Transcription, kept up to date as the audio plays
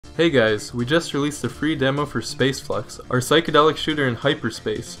Hey guys, we just released a free demo for Spaceflux, our psychedelic shooter in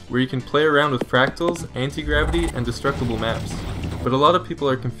hyperspace, where you can play around with fractals, anti-gravity, and destructible maps. But a lot of people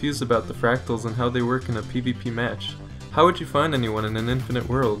are confused about the fractals and how they work in a PvP match. How would you find anyone in an infinite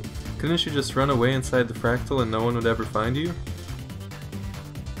world? Couldn't you just run away inside the fractal and no one would ever find you?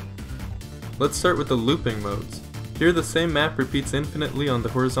 Let's start with the looping modes. Here the same map repeats infinitely on the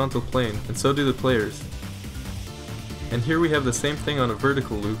horizontal plane, and so do the players. And here we have the same thing on a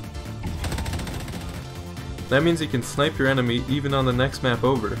vertical loop. That means you can snipe your enemy even on the next map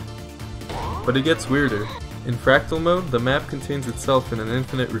over. But it gets weirder. In fractal mode, the map contains itself in an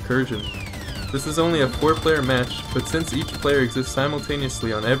infinite recursion. This is only a 4-player match, but since each player exists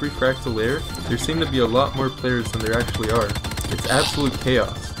simultaneously on every fractal layer, there seem to be a lot more players than there actually are. It's absolute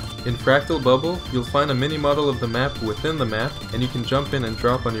chaos. In Fractal Bubble, you'll find a mini model of the map within the map, and you can jump in and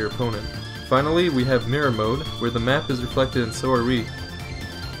drop on your opponent. Finally, we have mirror mode, where the map is reflected and so are we.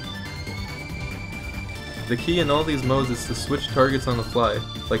 The key in all these modes is to switch targets on the fly,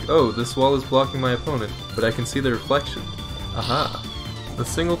 like oh, this wall is blocking my opponent, but I can see the reflection. Aha! The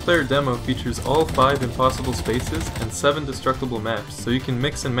single player demo features all 5 impossible spaces and 7 destructible maps, so you can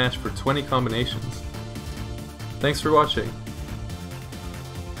mix and match for 20 combinations. Thanks for watching.